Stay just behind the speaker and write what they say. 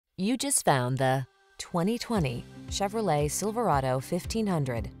You just found the 2020 Chevrolet Silverado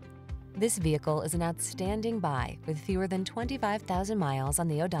 1500. This vehicle is an outstanding buy with fewer than 25,000 miles on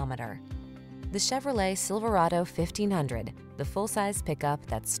the odometer. The Chevrolet Silverado 1500, the full-size pickup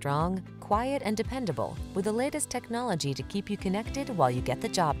that's strong, quiet, and dependable with the latest technology to keep you connected while you get the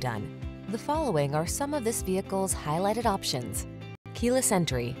job done. The following are some of this vehicle's highlighted options: keyless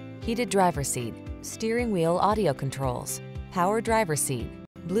entry, heated driver's seat, steering wheel audio controls, power driver's seat,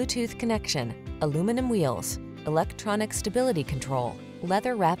 Bluetooth connection, aluminum wheels, electronic stability control,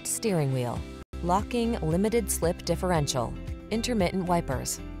 leather-wrapped steering wheel, locking limited slip differential, intermittent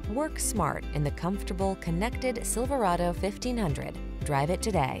wipers. Work smart in the comfortable, connected Silverado 1500. Drive it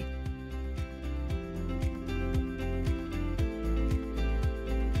today.